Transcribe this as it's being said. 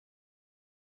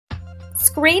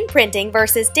Screen printing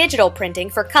versus digital printing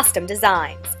for custom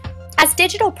designs. As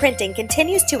digital printing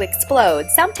continues to explode,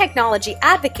 some technology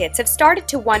advocates have started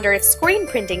to wonder if screen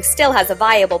printing still has a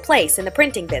viable place in the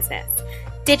printing business.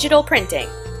 Digital printing.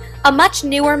 A much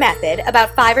newer method,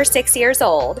 about 5 or 6 years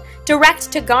old,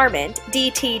 direct-to-garment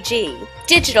 (DTG).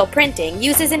 Digital printing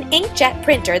uses an inkjet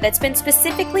printer that's been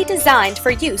specifically designed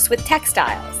for use with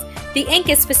textiles. The ink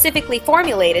is specifically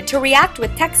formulated to react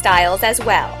with textiles as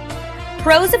well.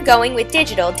 Pros of going with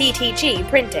digital DTG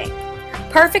printing.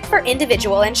 Perfect for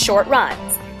individual and short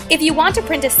runs. If you want to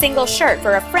print a single shirt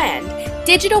for a friend,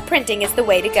 digital printing is the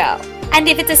way to go. And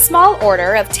if it's a small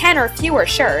order of 10 or fewer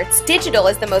shirts, digital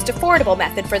is the most affordable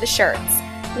method for the shirts.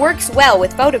 Works well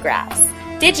with photographs.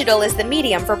 Digital is the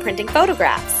medium for printing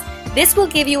photographs. This will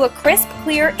give you a crisp,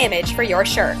 clear image for your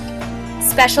shirt.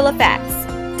 Special effects.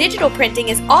 Digital printing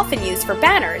is often used for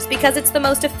banners because it's the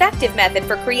most effective method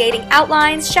for creating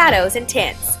outlines, shadows, and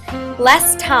tints.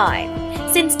 Less time.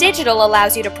 Since digital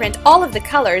allows you to print all of the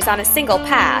colors on a single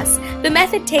pass, the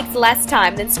method takes less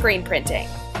time than screen printing.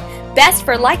 Best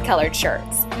for light-colored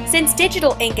shirts. Since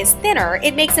digital ink is thinner,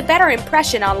 it makes a better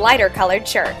impression on lighter-colored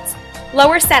shirts.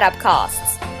 Lower setup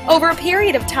costs. Over a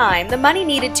period of time, the money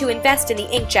needed to invest in the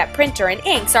inkjet printer and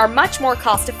inks are much more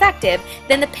cost-effective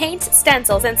than the paints,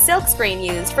 stencils, and silkscreen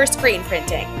used for screen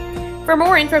printing. For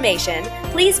more information,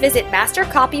 please visit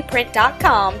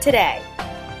mastercopyprint.com today.